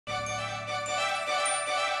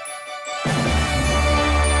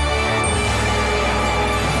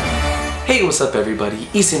Hey, what's up everybody?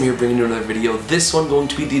 ESAM here bringing you another video. This one going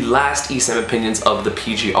to be the last ESAM opinions of the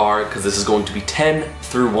PGR because this is going to be 10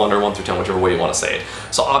 through 1 or 1 through 10, whichever way you want to say it.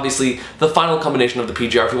 So obviously the final combination of the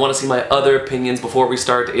PGR. If you want to see my other opinions before we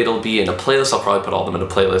start, it'll be in a playlist. I'll probably put all of them in a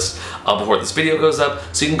playlist before this video goes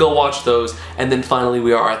up, so you can go watch those. And then finally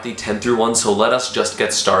we are at the 10 through 1, so let us just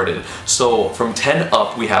get started. So from 10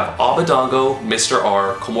 up we have Obadongo, Mr.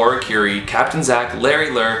 R, Komura Kiri, Captain Zack,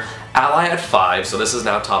 Larry Lur, Ally at 5, so this is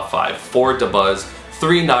now top 5, 4 Dabuz,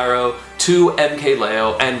 3 Nairo, 2 MK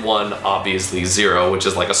Leo, and 1 obviously 0, which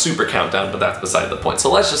is like a super countdown, but that's beside the point.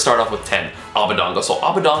 So let's just start off with 10, Obadongo. So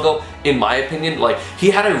Obadongo, in my opinion, like,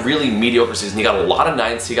 he had a really mediocre season. He got a lot of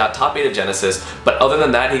 9ths, he got top 8 at Genesis, but other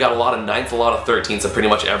than that, he got a lot of 9ths, a lot of 13ths at pretty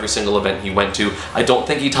much every single event he went to. I don't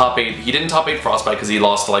think he didn't top 8 Frostbite because he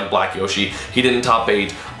lost to like Black Yoshi. He didn't top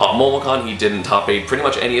 8 Momocon, he didn't top 8 pretty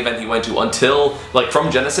much any event he went to until, like,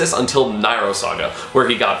 from Genesis until Nairo Saga, where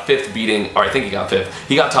he got 5th beating, or I think he got 5th.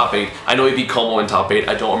 He got top 8. I know he beat Como in top 8.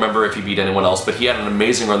 I don't remember if he beat anyone else, but he had an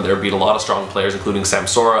amazing run there, beat a lot of strong players, including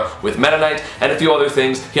Samsora with Meta Knight, and a few other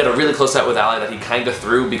things. He had a really close set with Ally that he kind of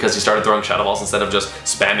threw because he started throwing Shadow Balls instead of just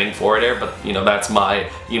spamming forward air, but, you know, that's my,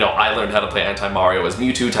 I learned how to play anti-Mario as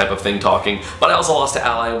Mewtwo type of thing talking, but I also lost to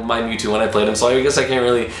Ally, my Mewtwo, when I played him, so I guess I can't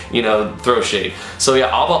really, throw shade. So yeah,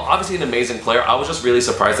 obviously an amazing player. I was just really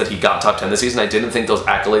surprised that he got top 10 this season. I didn't think those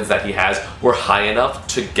accolades that he has were high enough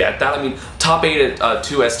to get that. I mean, top 8 at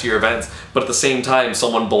 2 S-tier events, but at the same time,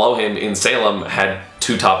 someone below him in Salem had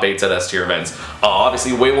 2 top 8s at S-tier events.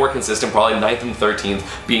 Obviously way more consistent, probably 9th and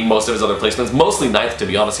 13th being most of his other placements. Mostly 9th, to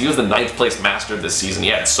be honest. He was the 9th place master this season. He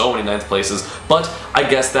had so many 9th places, but I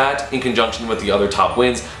guess that, in conjunction with the other top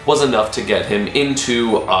wins, was enough to get him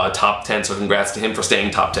into top 10, so congrats to him for staying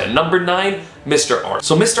top 10. Number 9, Mr. R.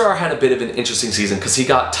 So Mr. R had a bit of an interesting season because he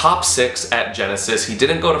got top 6 at Genesis. He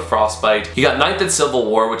didn't go to Frostbite. He got 9th at Civil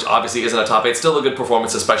War, which obviously isn't a top 8. Still a good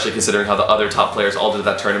performance, especially considering how the other top players all did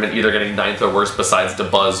that tournament, either getting 9th or worse besides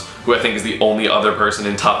Dabuz, who I think is the only other person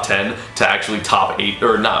in top 10 to actually top 8,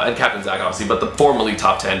 or not, and Captain Zack obviously, but the formerly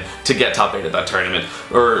top 10 to get top 8 at that tournament.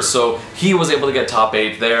 So he was able to get top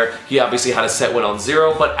 8 there. He obviously had a set win on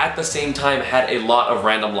 0, but at the same time had a lot of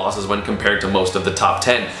random losses when compared to most of the top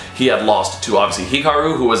 10. He had lost to obviously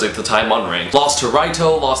Hikaru, who was at the time unranked, lost to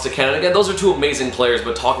Raito, lost to Ken. Again, those are 2 amazing players,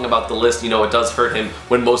 but talking about the list, it does hurt him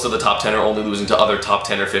when most of the top 10 are only losing to other top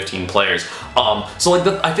 10 or 15 players. So like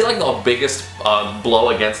I feel like the biggest blow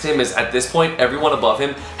against him is at this point, everyone above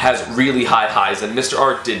him has really high highs, and Mr.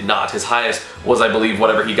 R did not. His highest was, I believe,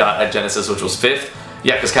 whatever he got at Genesis, which was 5th.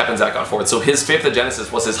 Yeah, because Captain Zack got 4th. So his 5th at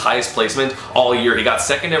Genesis was his highest placement all year. He got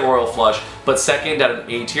 2nd at Royal Flush, but 2nd at an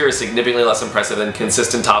A tier is significantly less impressive than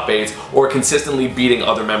consistent top 8s or consistently beating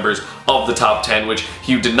other members of the top 10, which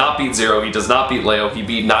he did not beat 0, he does not beat Leo, he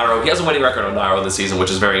beat Nairo. He has a winning record on Nairo this season, which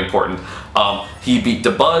is very important. He beat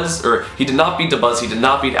Dabuz, or he did not beat Dabuz, he did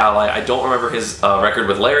not beat Ally. I don't remember his record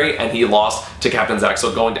with Larry, and he lost to Captain Zack. So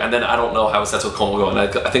and then I don't know how his sets with Como go, and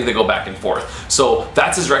I think they go back and forth. So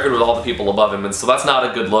that's his record with all the people above him, and so that's not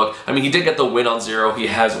a good look. I mean, he did get the win on 0, he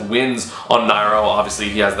has wins on Nairo, obviously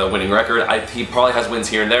he has the winning record. He probably has wins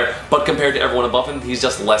here and there, but compared to everyone above him, he's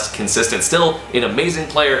just less consistent. Still an amazing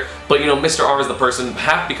player, but Mr. R is the person,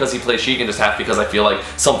 half because he plays Sheik and just half because I feel like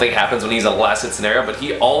something happens when he's in a last hit scenario, but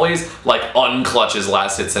he always like unclutches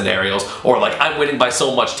last hit scenarios, or like, I'm winning by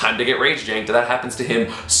so much, time to get rage janked. That happens to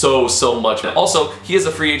him so much. And also, he is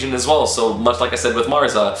a free agent as well, so much like I said with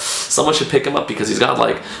Mars, someone should pick him up because he's got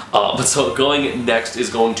like, but so going next is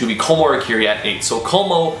going to be Komura Kiri at 8. So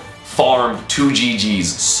Como farmed 2 GGs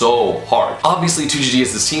so hard. Obviously 2 GG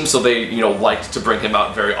is his team, so they, liked to bring him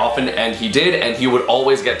out very often, and he did, and he would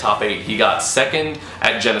always get top 8. He got 2nd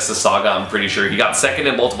at Genesis Saga, I'm pretty sure. He got 2nd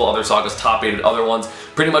in multiple other sagas, top 8 at other ones.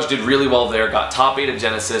 Pretty much did really well there, got top 8 at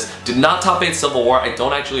Genesis, did not top 8 Civil War. I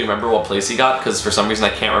don't actually remember what place he got, because for some reason I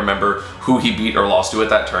can't remember who he beat or lost to at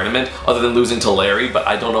that tournament, other than losing to Larry, but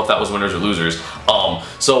I don't know if that was winners or losers.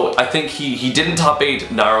 So I think he didn't top 8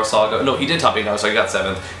 Nairo Saga. No, he did top 8 Nairo Saga, he got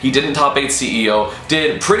 7th. He didn't top 8 CEO,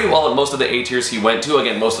 did pretty well at most of the A tiers he went to.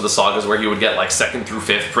 Again, most of the sagas where he would get like 2nd through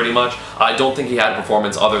 5th pretty much. I don't think he had a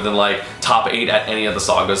performance other than like top 8 at any of the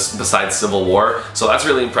sagas besides Civil War, so that's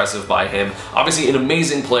really impressive by him. Obviously an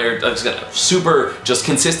amazing player, just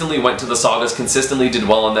consistently went to the sagas, consistently did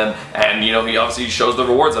well in them, and he obviously shows the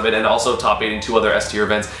rewards of it, and also also top 8 in 2 other S tier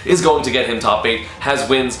events, is going to get him top 8, has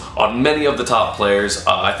wins on many of the top players.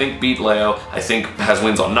 I think beat Leo, I think has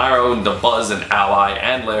wins on Nairo, and the Buzz, and Ally,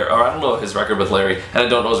 and Larry, or I don't know his record with Larry, and I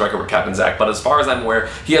don't know his record with Captain Zach, but as far as I'm aware,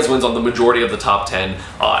 he has wins on the majority of the top 10,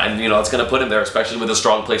 and you know, it's going to put him there, especially with his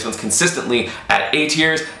strong placements consistently at A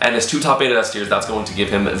tiers, and his 2 top 8 at S tiers, that's going to give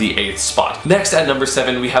him the 8th spot. Next at number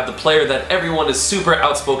 7, we have the player that everyone is super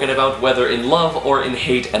outspoken about, whether in love or in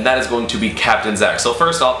hate, and that is going to be Captain Zach. So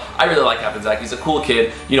first off, I really like Captain Zach. He's a cool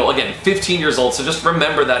kid, you know, again, 15 years old, so just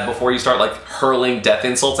remember that before you start like hurling death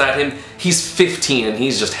insults at him. He's 15 and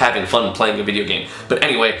he's just having fun playing a video game. But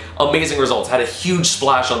anyway, amazing results. Had a huge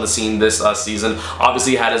splash on the scene this season.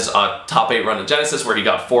 Obviously had his top 8 run at Genesis where he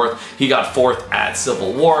got 4th. He got 4th at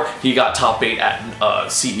Civil War. He got top 8 at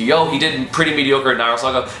CEO. He did pretty mediocre at Nairo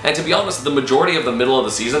Saga. And to be honest, the majority of the middle of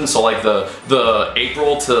the season, so like the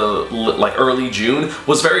April to like early June,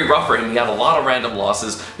 was very rough for him. He had a lot of random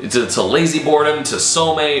losses to Lazy Boredom, to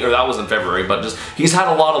Some, or that was in February, but just he's had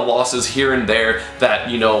a lot of losses here and there that,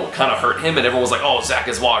 you know, kind of hurt him, and everyone was like, oh, Zach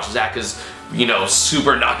is washed, Zach is, you know,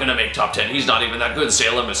 super not gonna make top 10, he's not even that good,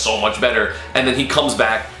 Salem is so much better, and then he comes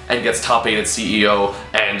back and gets top 8 at CEO,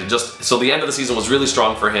 and just, so the end of the season was really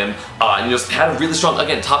strong for him, and just had a really strong,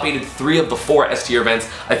 again, top 8 in 3 of the 4 S tier events.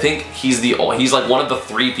 I think he's like one of the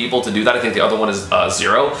 3 people to do that. I think the other one is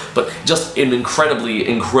 0, but just an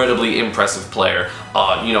incredibly impressive player.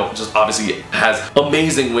 You know, just obviously has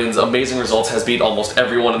amazing wins, amazing results, has beat almost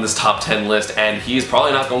everyone in this top 10 list, and he's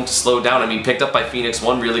probably not going to slow down. I mean, picked up by Phoenix,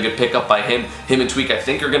 one really good pickup by him. Him and Tweak, I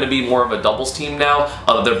think, are going to be more of a doubles team now.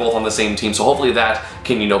 They're both on the same team, so hopefully that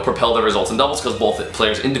can, you know, propel the results in doubles, because both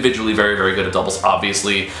players individually very good at doubles,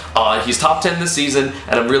 obviously. He's top 10 this season,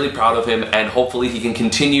 and I'm really proud of him, and hopefully he can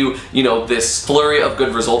continue, you know, this flurry of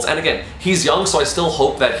good results. And again, he's young, so I still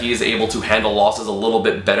hope that he is able to handle losses a little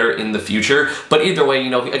bit better in the future. But either way, you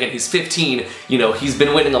know, again, he's 15, you know, he's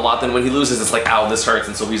been winning a lot, then when he loses, it's like, ow, this hurts,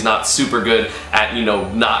 and so he's not super good at, you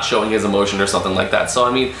know, not showing his emotion or something like that. So,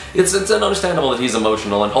 I mean, it's understandable that he's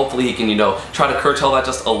emotional, and hopefully he can, you know, try to curtail that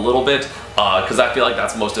just a little bit, because I feel like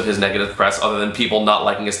that's most of his negative press, other than people not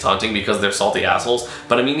liking his taunting because they're salty assholes.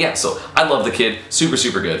 But I mean, yeah, so I love the kid,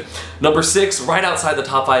 super good. Number 6, right outside the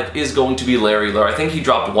top 5, is going to be Larry. I think he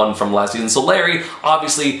dropped 1 from last season. So Larry,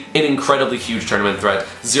 obviously an incredibly huge tournament threat.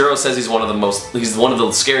 Zero says he's one of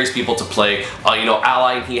the scariest people to play. You know,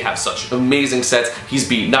 Ally and he have such amazing sets. He's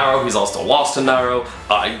beat Nairo, he's also lost to Nairo.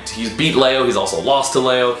 He's beat Leo, he's also lost to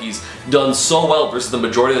Leo. He's done so well versus the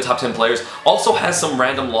majority of the top 10 players. Also has some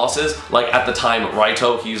random losses, like at the time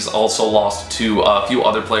Raito, he's also lost to a few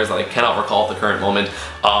other players that I cannot recall at the current moment,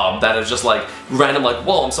 that is just like random, like,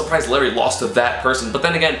 whoa, I'm surprised Larry lost to that person. But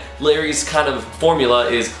then again, Larry's kind of formula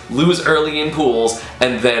is lose early in pools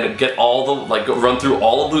and then get all the, like, run through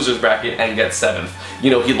all of losers bracket and get 7th. You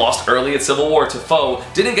know, he lost early at Civil War to Foe,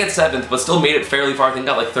 didn't get 7th, but still made it fairly far. I think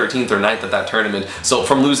got like 13th or 9th at that tournament. So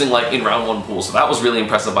from losing like in round 1 pool, so that was really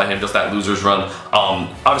impressive by him, just that losers run.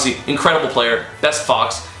 Obviously, incredible player, best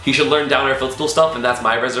Fox. He should learn down air footstool stuff, and that's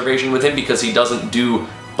my reservation with him, because he doesn't do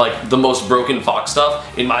like the most broken Fox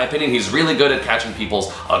stuff. In my opinion, he's really good at catching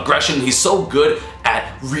people's aggression. He's so good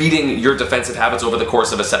at reading your defensive habits over the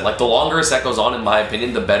course of a set. Like, the longer a set goes on, in my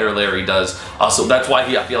opinion, the better Larry does. So that's why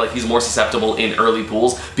I feel like he's more susceptible in early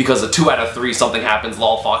pools, because a 2 out of 3, something happens,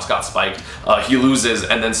 lol, Fox got spiked, he loses,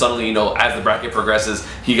 and then suddenly, you know, as the bracket progresses,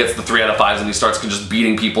 he gets the 3 out of 5s and he starts just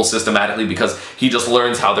beating people systematically, because he just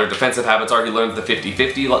learns how their defensive habits are. He learns the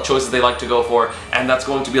 50-50 choices they like to go for, and that's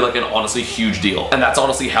going to be like an honestly huge deal. And that's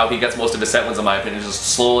honestly how he gets most of his set wins, in my opinion,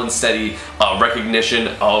 just slow and steady recognition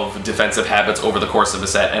of defensive habits over the course of a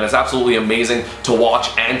set, and it's absolutely amazing to watch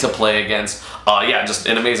and to play against. Yeah, just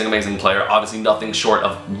an amazing player. Obviously nothing short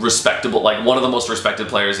of respectable, like one of the most respected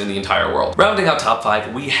players in the entire world. Rounding out top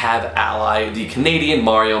 5, we have Ally, the Canadian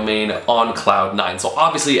Mario main, on cloud 9. So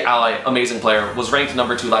obviously Ally, amazing player, was ranked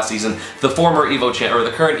number 2 last season, the former Evo or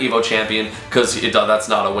the current Evo champion, because that's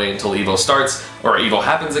not a way until Evo starts, or Evo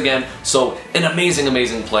happens again. So an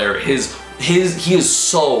amazing player. He is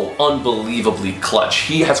so unbelievably clutch.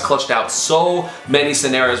 He has clutched out so many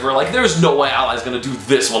scenarios where, like, there's no way Ally's gonna do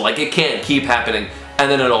this one, like, it can't keep happening, and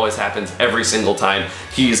then it always happens every single time.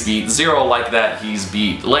 He's beat Zero like that, he's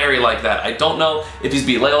beat Larry like that. I don't know if he's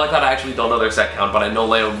beat Leo like that. I actually don't know their set count, but I know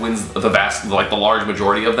Leo wins the large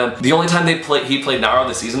majority of them. The only time he played Nairo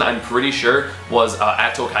this season, I'm pretty sure, was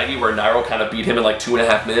at Tokagi, where Nairo kind of beat him in like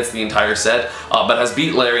 2.5 minutes the entire set, but has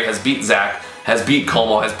beat Larry, has beat Zach, has beat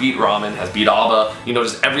Como, has beat Ramen, has beat Aba, you know,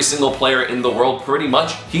 just every single player in the world pretty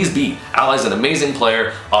much, he's beat. Ally's an amazing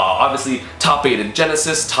player, obviously top-8'd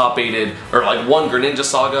Genesis, top-8'd, or like won Greninja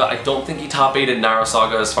Saga. I don't think he top-8'd Nairo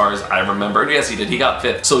Saga as far as I remember. Yes, he did, he got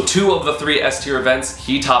 5th. So 2 of the 3 S-tier events,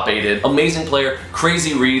 he top-8'd. Amazing player,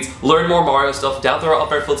 crazy reads, learn more Mario stuff, down throw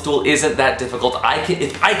up air footstool isn't that difficult.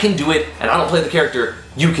 If I can do it, and I don't play the character,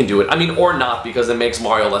 you can do it. I mean, or not, because it makes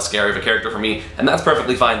Mario less scary of a character for me, and that's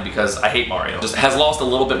perfectly fine because I hate Mario. Just has lost a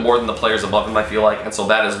little bit more than the players above him, I feel like, and so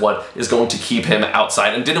that is what is going to keep him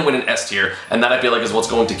outside, and didn't win an S tier, and that I feel like is what's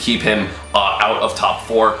going to keep him out of top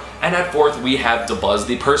 4. And at 4th, we have Dabuz,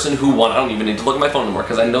 the person who won. I don't even need to look at my phone anymore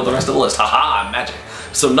because I know the rest of the list. Haha, magic.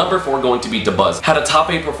 So number 4 going to be Dabuz. Had a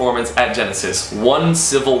top 8 performance at Genesis, won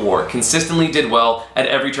Civil War, consistently did well at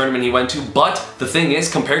every tournament he went to, but the thing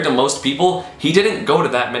is, compared to most people, he didn't go to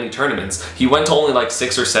that many tournaments. He went to only like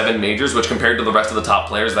 6 or 7 majors, which compared to the rest of the top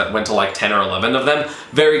players that went to like 10 or 11 of them,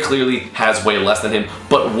 very clearly has way less than him,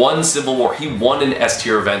 but won Civil War. He won an S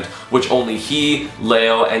tier event, which only he,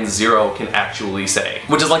 Leo, and Zero can actually say.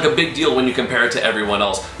 Which is like a big deal when you compare it to everyone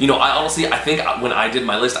else. You know, I think when I did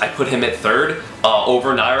my list, I put him at 3rd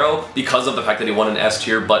over Nairo because of the fact that he won an S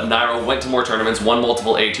tier, but Nairo went to more tournaments, won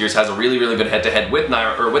multiple A tiers, has a really, really good head-to-head with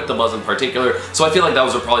Nairo, or with Dabuz in particular, so I feel like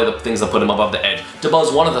those are probably the things that put him above the edge.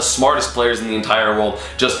 Dabuz, one of the smartest players in the entire world,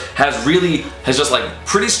 just has just like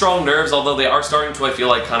pretty strong nerves, although they are starting to, I feel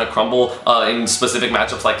like, kind of crumble in specific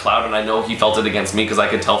matchups like Cloud, and I know he felt it against me because I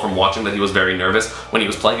could tell from watching that he was very nervous when he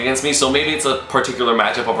was playing against me, so maybe it's a particular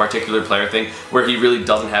matchup, a particular player thing, where he really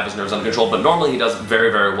doesn't have his nerves under control, but normally he does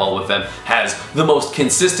very, very well with them. Has the most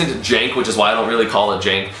consistent jank, which is why I don't really call it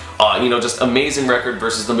jank. You know, just amazing record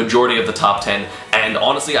versus the majority of the top 10, and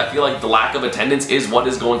honestly, I feel like the lack of attendance is what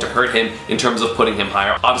is going to hurt him in terms of putting him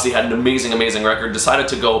higher. Obviously had an amazing, amazing record, decided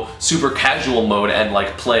to go super casual mode and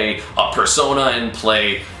like play Persona and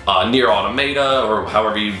play Nier Automata, or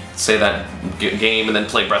however you say that game, and then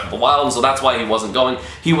play Breath of the Wild, and so that's why he wasn't going.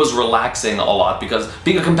 He was relaxing a lot because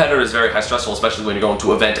being a competitor is very high stressful, especially when you're going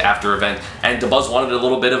to event after event, and Dabuz wanted a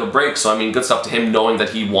little bit of a break, so I mean, good stuff to him knowing that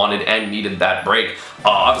he wanted and needed that break.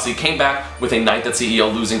 Obviously came back with a 9th at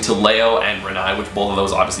CEO, losing to Leo and Renai, which both of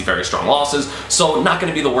those obviously very strong losses, so not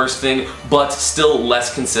going to be the worst thing, but still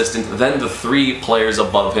less consistent than the 3 players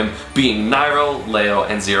above him, being Nairo, Leo,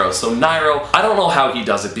 and Zero. So Nairo, I don't know how he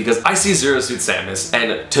does it, because I see Zero Suit Samus,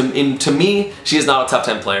 and to me, she is not a top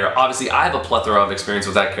 10 player. Obviously, I have a plethora of experience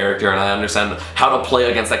with that character, and I understand how to play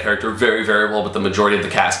against that character very, very well with the majority of the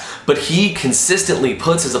cast, but he consistently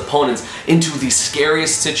puts his opponents into the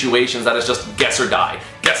scariest situations that is just guess or die.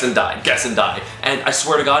 Guess and die, guess and die. And I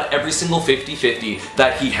swear to God, every single 50-50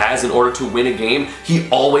 that he has in order to win a game, he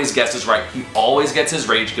always guesses right. He always gets his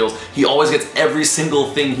rage kills. He always gets every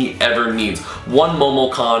single thing he ever needs. Won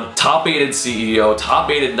Momocon, top-8'd CEO,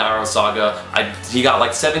 top-8'd Nairo Saga. He got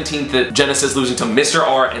like 17th at Genesis, losing to Mr.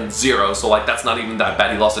 R and Zero, so like that's not even that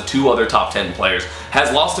bad. He lost to 2 other top 10 players.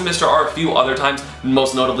 Has lost to Mr. R a few other times,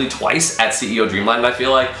 most notably twice at CEO Dreamland, I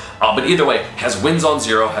feel like. But either way, has wins on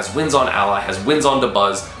Zero, has wins on Ally, has wins on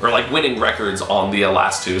Dabuz, or like winning records on the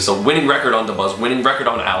last 2. So winning record on Dabuz, winning record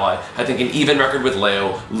on Ally, I think an even record with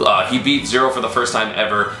Leo. He beat Zero for the first time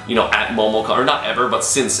ever, you know, at Momocon, or not ever, but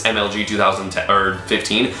since MLG 2010 or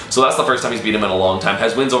 15. So that's the first time he's beat him in a long time.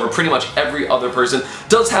 Has wins over pretty much every other person.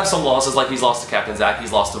 Does have some losses, like he's lost to Captain Zack,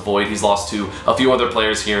 he's lost to Void, he's lost to a few other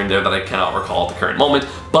players here and there that I cannot recall at the current moment,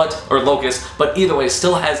 or Locust, but either way,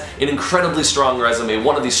 still has an incredibly strong resume,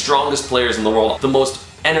 one of the strongest players in the world, the most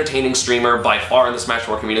entertaining streamer by far in the Smash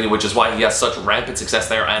 4 community, which is why he has such rampant success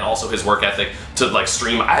there, and also his work ethic to like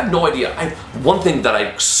stream. I have no idea. One thing that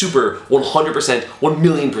I super 100%,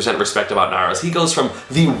 1,000,000% respect about Nairo is he goes from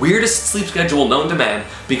the weirdest sleep schedule known to man,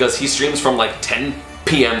 because he streams from like 10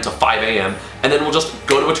 p.m. to 5 a.m. and then we'll just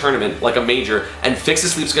go to a tournament like a major and fix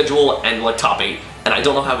his sleep schedule and like top 8. And I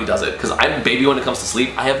don't know how he does it, because I'm a baby when it comes to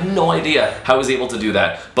sleep. I have no idea how he's able to do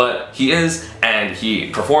that, but he is, and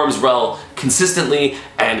he performs well, consistently,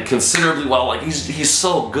 and considerably well. Like, he's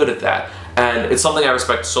so good at that, and it's something I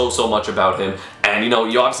respect so much about him. And, you know,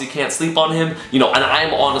 you obviously can't sleep on him, you know, and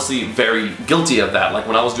I'm honestly very guilty of that. Like,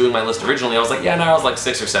 when I was doing my list originally, I was like, yeah, now I was like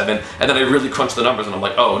 6 or 7, and then I really crunched the numbers, and I'm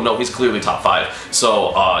like, oh, no, he's clearly top 5.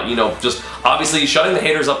 So, you know, just obviously shutting the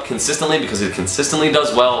haters up consistently, because he consistently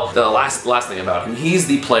does well. The last thing about him, he's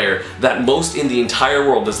the player that most in the entire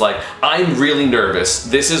world is like, I'm really nervous,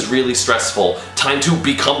 this is really stressful, time to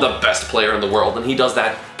become the best player in the world, and he does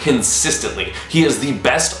that consistently. He is the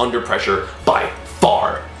best under pressure by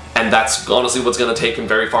far. And that's honestly what's going to take him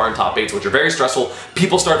very far in top 8s, which are very stressful.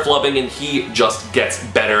 People start flubbing, and he just gets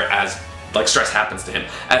better as like stress happens to him.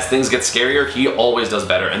 As things get scarier, he always does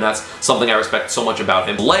better, and that's something I respect so much about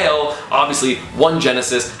him. Leo, obviously, won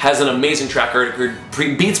Genesis, has an amazing track record,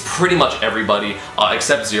 beats pretty much everybody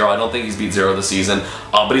except Zero. I don't think he's beat Zero this season,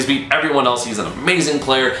 but he's beat everyone else. He's an amazing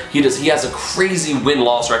player. He has a crazy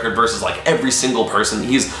win-loss record versus like every single person.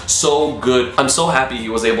 He's so good. I'm so happy he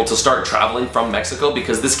was able to start traveling from Mexico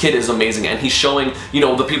because this kid is amazing, and he's showing, you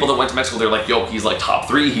know, the people that went to Mexico, they're like, yo, he's like top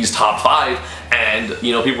 3, he's top 5, and,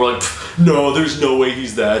 you know, people were like, no, there's no way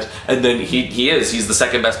he's that. And then he's the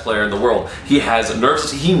second best player in the world. He has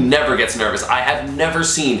nerves, he never gets nervous. I have never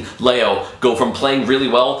seen Leo go from playing really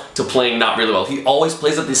well to playing not really well. He always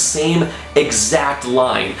plays at the same exact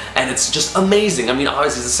line, and it's just amazing. I mean,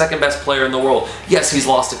 obviously he's the second best player in the world. Yes, he's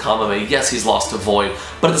lost to Kamame, yes, he's lost to Void,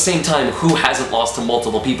 but at the same time, who hasn't lost to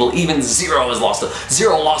multiple people? Even Zero has lost to,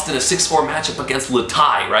 Zero lost in a 6-4 matchup against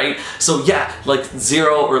Latai, right? So yeah, like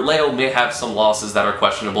Zero or Leo may have some losses that are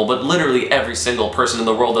questionable, but literally every single person in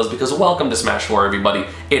the world does, because welcome to Smash 4, everybody.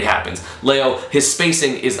 It happens. Leo, his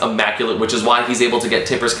spacing is immaculate, which is why he's able to get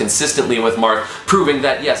tippers consistently with Marth, proving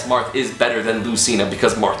that yes, Marth is better than Lucina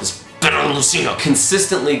because Marth is better than Lucina.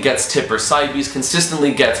 Consistently gets tipper side Bs,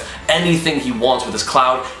 consistently gets anything he wants with his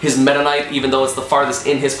Cloud. His Meta Knight, even though it's the farthest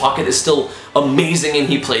in his pocket, is still amazing, and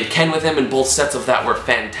he played Ken with him, and both sets of that were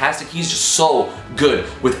fantastic. He's just so good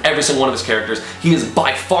with every single one of his characters. He is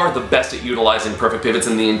by far the best at utilizing perfect pivots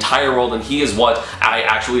in the entire world, and he is what I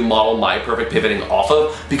actually model my perfect pivoting off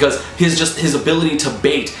of, because his ability to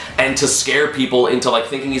bait and to scare people into like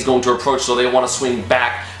thinking he's going to approach so they want to swing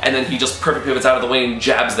back, and then he just perfect pivots out of the way and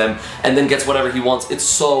jabs them and then gets whatever he wants. It's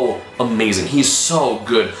so amazing. He's so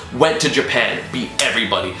good. Went to Japan, beat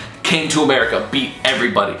everybody. Came to America, beat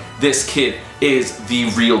everybody. This kid is the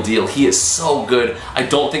real deal. He is so good. I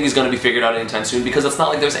don't think he's going to be figured out anytime soon, because it's not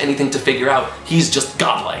like there's anything to figure out. He's just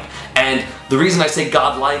godlike. And the reason I say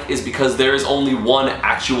godlike is because there is only one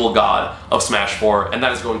actual god of Smash 4, and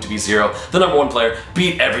that is going to be Zero. The #1 player,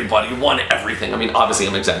 beat everybody, won everything. I mean, obviously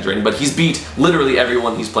I'm exaggerating, but he's beat literally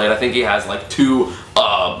everyone he's played. I think he has like 2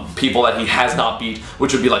 people that he has not beat,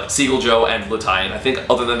 which would be like Seagull Joe and Latai. And I think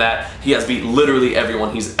other than that, he has beat literally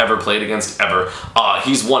everyone he's ever played against ever.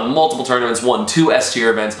 He's won multiple tournaments, won 2 S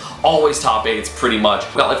tier events, always top 8s pretty much.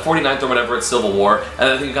 Got like 49th or whatever at Civil War, and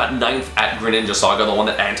I think he got 9th at Greninja Saga, the one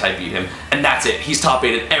that Anti beat him. And that's it. He's top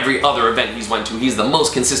 8 at every other event he's went to. He's the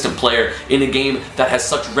most consistent player in a game that has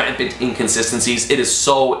such rampant inconsistencies. It is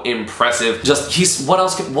so impressive. Just, what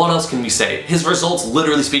else can we say? His results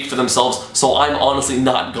literally speak for themselves, so I'm honestly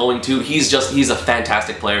not going to. He's a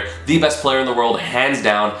fantastic player. The best player in the world, hands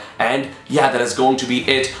down. And yeah, that is going to be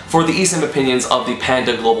it for the ESAM opinions of the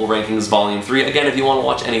Panda Global Rankings Volume 3. Again, if you want to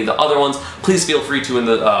watch any of the other ones, please feel free to in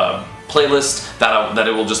the playlist that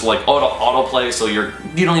it will just like autoplay, so you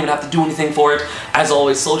don't even have to do anything for it. As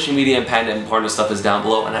always, social media and Panda and partner stuff is down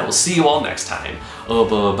below, and I will see you all next time. Oh,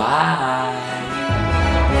 bye-bye.